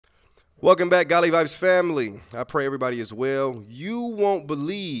Welcome back, Godly Vibes family. I pray everybody is well. You won't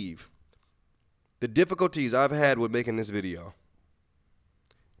believe the difficulties I've had with making this video.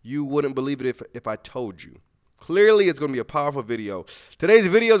 You wouldn't believe it if I told you. Clearly, it's going to be a powerful video. Today's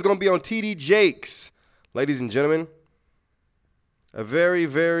video is going to be on TD Jakes. Ladies and gentlemen, a very,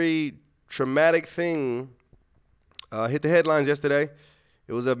 very traumatic thing hit the headlines yesterday.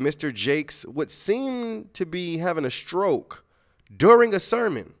 It was of Mr. Jakes, what seemed to be having a stroke during a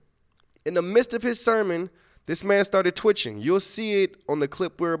sermon. In the midst of his sermon, this man started twitching. You'll see it on the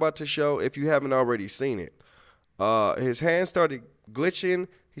clip we're about to show if you haven't already seen it. His hands started glitching.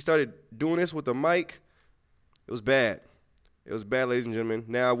 He started doing this with the mic. It was bad. It was bad, ladies and gentlemen.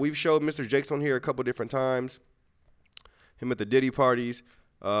 Now, we've showed Mr. Jakes on here a couple different times. Him at the Diddy parties.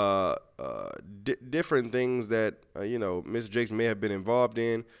 Different things that, Mr. Jakes may have been involved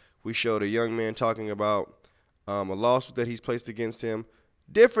in. We showed a young man talking about a lawsuit that he's placed against him.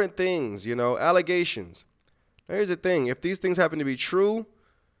 Different things, allegations. Now, here's the thing. If these things happen to be true,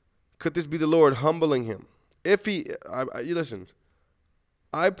 could this be the Lord humbling him? If you listen,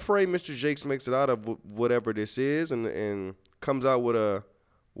 I pray Mr. Jakes makes it out of whatever this is and comes out with a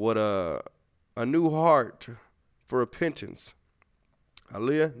new heart for repentance.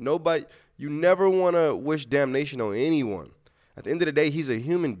 Hallelujah. You never want to wish damnation on anyone. At the end of the day, he's a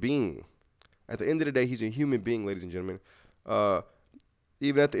human being. At the end of the day, he's a human being, ladies and gentlemen.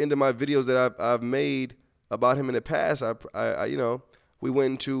 Even at the end of my videos that I've made about him in the past, we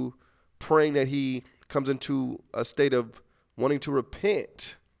went into praying that he comes into a state of wanting to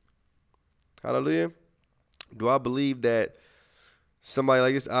repent. Hallelujah. Do I believe that somebody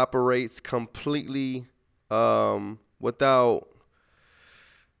like this operates completely without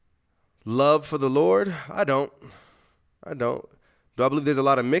love for the Lord? I don't. Do I believe there's a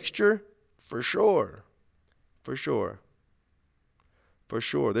lot of mixture? For sure. For sure. For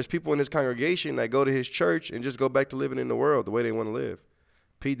sure. There's people in his congregation that go to his church and just go back to living in the world the way they want to live.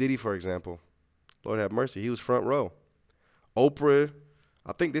 P. Diddy, for example. Lord have mercy. He was front row. Oprah,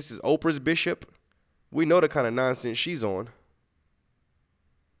 I think this is Oprah's bishop. We know the kind of nonsense she's on.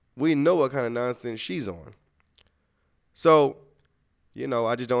 We know what kind of nonsense she's on. So,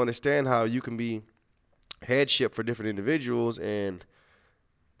 I just don't understand how you can be headship for different individuals and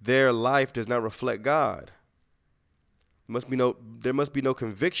their life does not reflect God. There must be no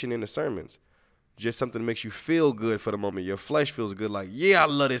conviction in the sermons. Just something that makes you feel good for the moment. Your flesh feels good, like, yeah, I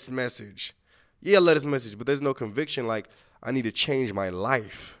love this message. Yeah, I love this message. But there's no conviction like, I need to change my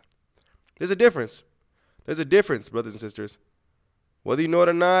life. There's a difference. There's a difference, brothers and sisters. Whether you know it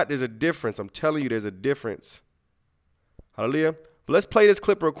or not, there's a difference. I'm telling you, there's a difference. Hallelujah. But let's play this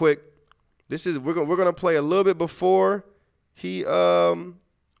clip real quick. We're gonna play a little bit before he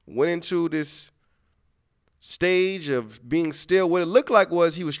went into this stage of being still. What it looked like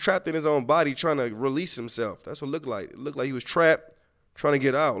was he was trapped in his own body trying to release himself. That's what it looked like. It looked like he was trapped trying to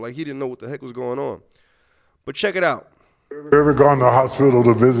get out, like he didn't know what the heck was going on. But check it out. Ever gone to the hospital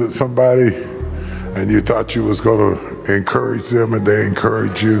to visit somebody and you thought you was going to encourage them and they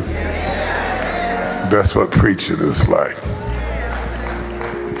encourage you? That's what preaching is like.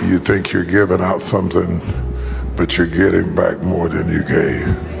 You think you're giving out something, but you're getting back more than you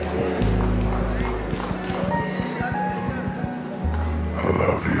gave. I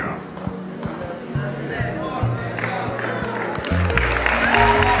love you.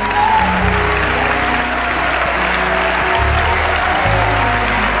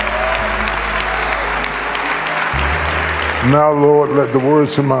 Now, Lord, let the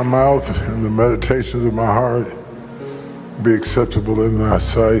words of my mouth and the meditations of my heart be acceptable in thy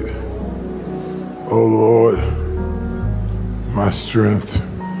sight. O Lord, my strength,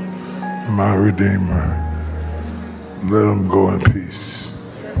 my Redeemer. Let them go in peace.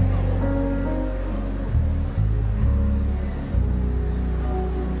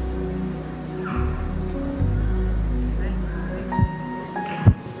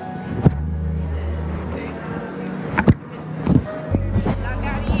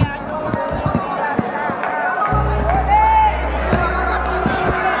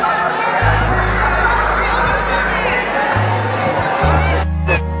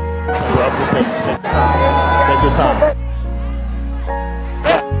 Take your time.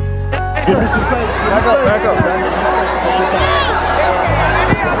 Back up.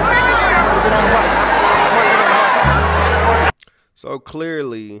 So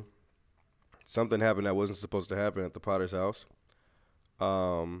clearly, something happened that wasn't supposed to happen at the Potter's house.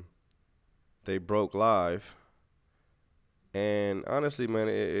 They broke live. And honestly, man,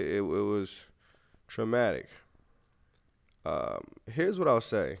 it was traumatic. Here's what I'll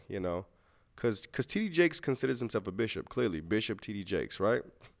say, because TD Jakes considers himself a bishop, clearly, Bishop TD Jakes, right?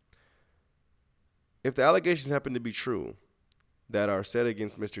 if the allegations happen to be true that are said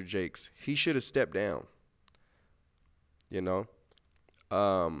against Mr. Jakes, he should have stepped down. You know,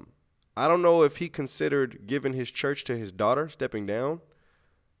 I don't know if he considered giving his church to his daughter, stepping down,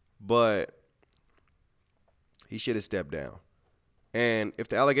 but he should have stepped down. And if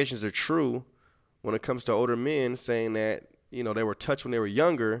the allegations are true, when it comes to older men saying that, you know, they were touched when they were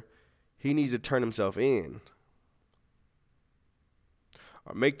younger, he needs to turn himself in.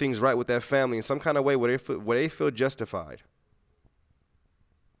 Or make things right with that family in some kind of way where they feel justified.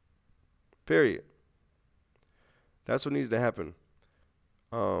 Period. That's what needs to happen.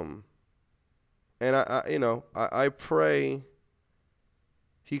 And I pray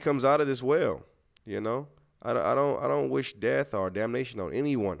he comes out of this well. You know, I don't wish death or damnation on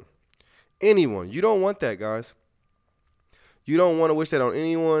anyone. Anyone. You don't want that, guys. You don't want to wish that on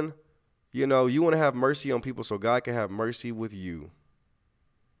anyone. You know, you want to have mercy on people so God can have mercy with you.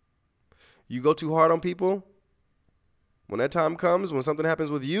 You go too hard on people, when that time comes, when something happens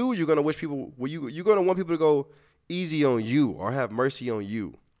with you, you're going to wish people, you're going to want people to go easy on you or have mercy on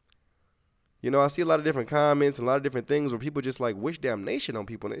you. You know, I see a lot of different comments and a lot of different things where people just like wish damnation on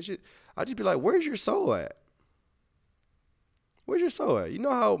people. And I just be like, where's your soul at? Where's your soul at? You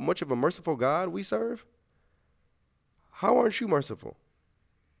know how much of a merciful God we serve? How aren't you merciful?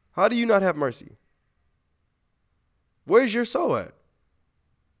 How do you not have mercy? Where's your soul at?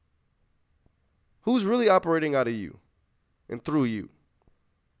 Who's really operating out of you and through you?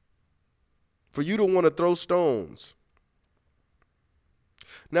 For you to want to throw stones.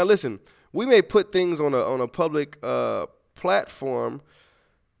 Now listen, we may put things on a public platform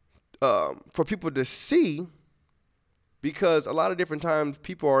for people to see, because a lot of different times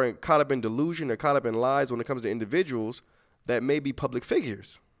people are caught up in delusion or caught up in lies when it comes to individuals that may be public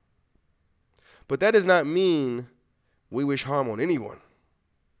figures. But that does not mean we wish harm on anyone.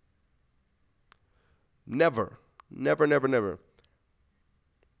 Never, never, never, never.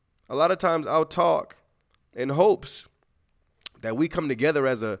 A lot of times I'll talk in hopes that we come together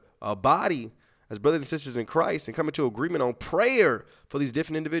as a body, as brothers and sisters in Christ, and come into agreement on prayer for these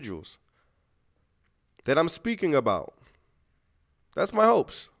different individuals that I'm speaking about. That's my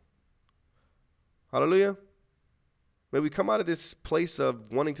hopes. Hallelujah. May we come out of this place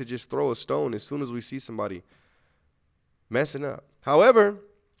of wanting to just throw a stone as soon as we see somebody messing up. However,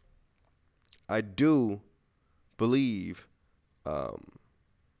 I do believe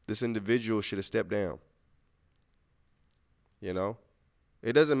this individual should have stepped down. You know,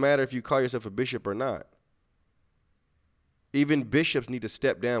 it doesn't matter if you call yourself a bishop or not. Even bishops need to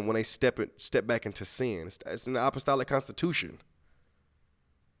step down when they step back into sin. It's in the apostolic constitution.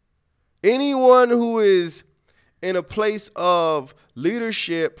 Anyone who is in a place of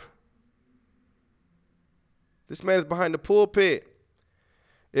leadership, this man is behind the pulpit.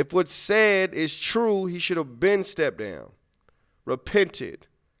 If what's said is true, he should have been stepped down, repented.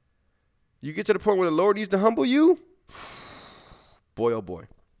 You get to the point where the Lord needs to humble you, boy, oh boy.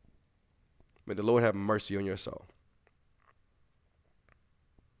 May the Lord have mercy on your soul.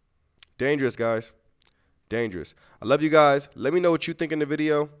 Dangerous, guys. Dangerous. I love you guys. Let me know what you think in the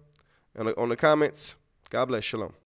video and on the comments. God bless. Shalom.